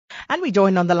And we're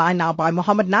joined on the line now by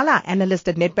Mohammed Nalla, analyst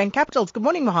at Nedbank Capitals. Good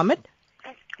morning, Mohammed.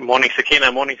 Morning,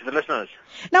 Sakina. Morning to the listeners.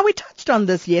 Now, we touched on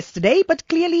this yesterday, but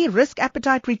clearly risk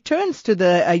appetite returns to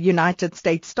the United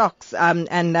States stocks,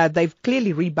 and they've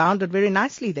clearly rebounded very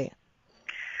nicely there.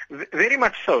 Very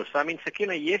much so. So,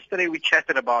 Sakina, yesterday we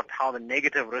chatted about how the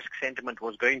negative risk sentiment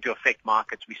was going to affect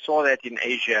markets. We saw that in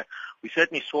Asia. We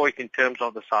certainly saw it in terms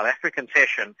of the South African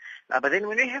session. But then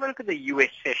when we have a look at the U.S.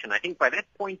 session, I think by that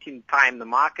point in time, the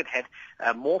market had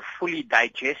more fully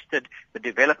digested the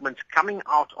developments coming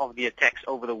out of the attacks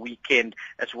over the weekend,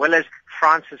 as well as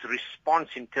France's response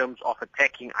in terms of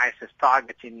attacking ISIS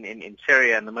targets in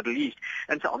Syria and the Middle East.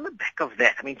 And so on the back of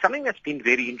that, something that's been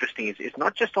very interesting is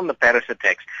not just on the Paris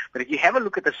attacks, but if you have a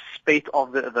look at the spate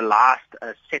of the last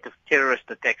set of terrorist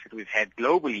attacks that we've had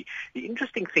globally, the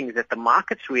interesting thing is that the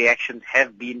market's reactions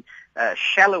have been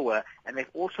shallower, and they've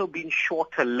also been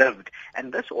shorter lived.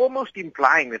 And this almost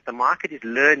implying that the market is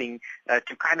learning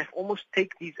to kind of almost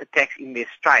take these attacks in their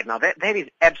stride. Now that is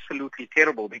absolutely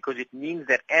terrible, because it means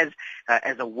that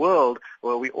as a world,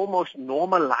 we're almost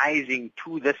normalizing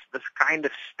to this kind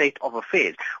of state of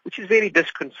affairs, which is very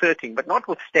disconcerting. But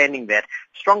notwithstanding that,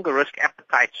 stronger risk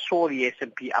appetite saw the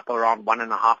S&P up around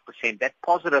 1.5%. That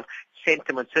positive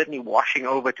sentiment certainly washing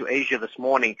over to Asia this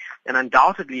morning. And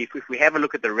undoubtedly, if we have a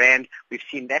look at the Rand, we've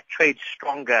seen that trade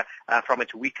stronger from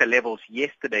its weaker levels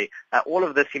yesterday. All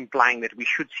of this implying that we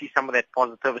should see some of that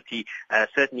positivity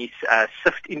certainly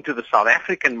sift into the South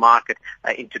African market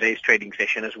in today's trading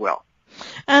session as well.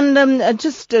 And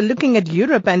just looking at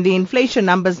Europe and the inflation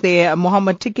numbers there,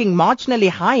 Mohammed, ticking marginally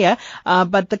higher,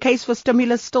 but the case for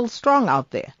stimulus still strong out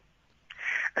there.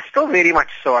 Still very much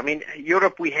so.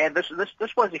 Europe, we had this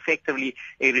was effectively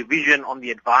a revision on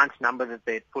the advanced number that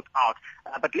they had put out.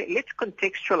 But let's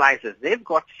contextualize this. They've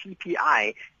got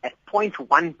CPI at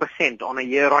 0.1% on a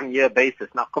year-on-year basis.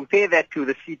 Now compare that to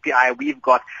the CPI we've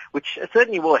got, which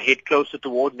certainly will head closer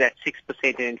towards that 6%,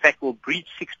 and in fact will breach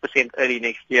 6% early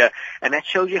next year. And that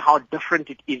shows you how different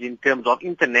it is in terms of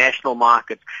international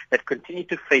markets that continue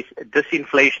to face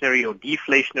disinflationary or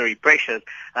deflationary pressures,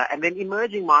 and then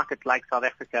emerging markets like South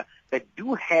Africa that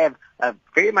do have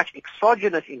very much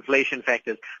exogenous inflation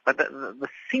factors. But the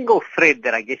single thread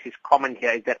that I guess is common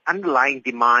here is that underlying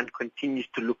demand continues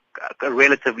to look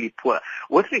relatively poor.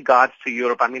 With regards to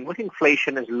Europe, with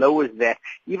inflation as low as that,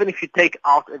 even if you take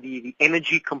out the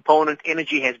energy component,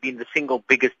 energy has been the single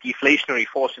biggest deflationary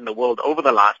force in the world over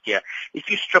the last year. If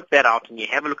you strip that out and you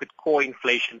have a look at core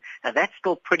inflation, that's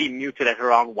still pretty muted at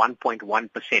around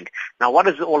 1.1%. Now, what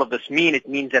does all of this mean? It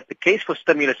means that the case for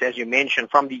stimulus, as you mentioned,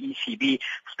 from the ECB,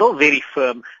 still very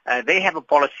firm. They have a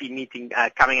policy meeting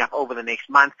coming up over the next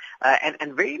month,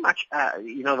 and very much,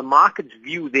 the market's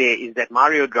view there is that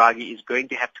Mario Draghi is going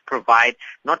to have to provide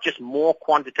not just more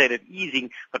quantitative easing,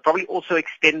 but probably also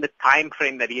extend the time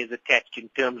frame that he has attached in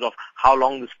terms of how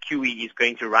long this QE is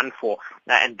going to run for,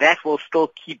 and that will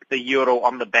still keep the euro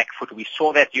on the back foot. We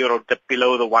saw that euro dip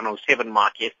below the 107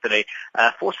 mark yesterday.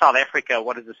 For South Africa,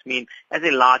 what does this mean? As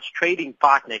a large trading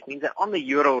partner, it means that on the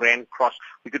euro-rand cross,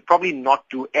 we could probably not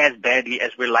do as badly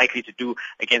as we're likely to do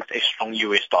against a strong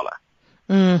US dollar.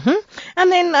 Mm-hmm.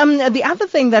 And then the other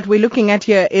thing that we're looking at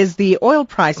here is the oil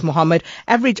price, Mohammed.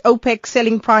 Average OPEC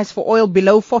selling price for oil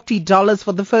below $40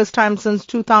 for the first time since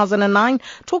 2009.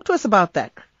 Talk to us about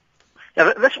that.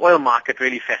 Now, this oil market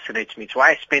really fascinates me. It's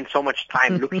why I spend so much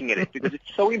time looking at it, because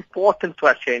it's so important to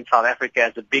us here in South Africa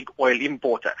as a big oil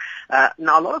importer.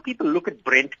 Now, a lot of people look at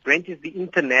Brent. Brent is the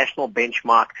international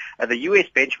benchmark. The U.S.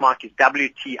 benchmark is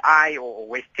WTI or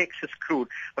West Texas crude.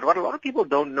 But what a lot of people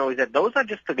don't know is that those are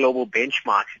just the global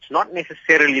benchmarks. It's not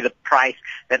necessarily the price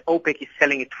that OPEC is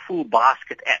selling its full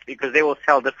basket at, because they will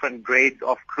sell different grades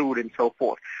of crude and so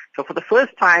forth. So for the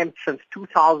first time since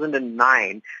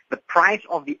 2009, the price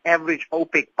of the average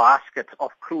OPEC basket of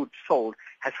crude sold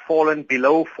has fallen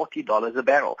below $40 a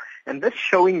barrel. And this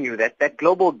showing you that that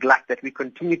global glut that we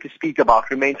continue to speak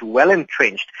about remains well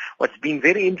entrenched. What's been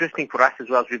very interesting for us as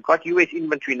well is we've got U.S.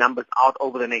 inventory numbers out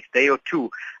over the next day or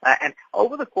two. And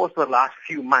over the course of the last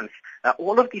few months,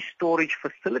 all of these storage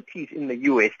facilities in the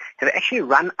U.S. have actually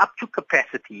run up to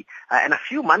capacity. And a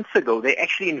few months ago, they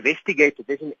actually investigated.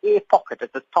 There's an air pocket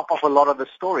at the top of a lot of the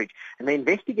storage. And they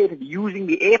investigated using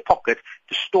the air pocket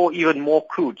to store even more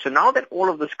crude. So now that all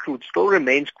of this crude still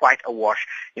remains quite awash,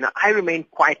 I remain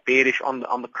quite bearish on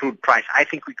the crude price. I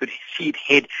think we could see it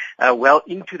head well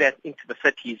into the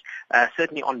 30s,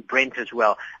 certainly on Brent as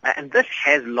well. And this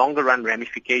has longer run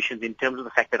ramifications in terms of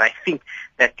the fact that I think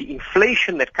that the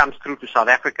inflation that comes through through to South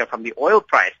Africa from the oil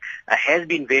price has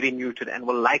been very muted and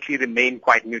will likely remain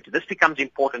quite muted. This becomes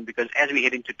important because as we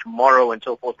head into tomorrow and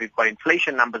so forth, we've got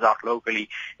inflation numbers out locally,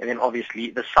 and then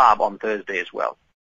obviously the SARB on Thursday as well.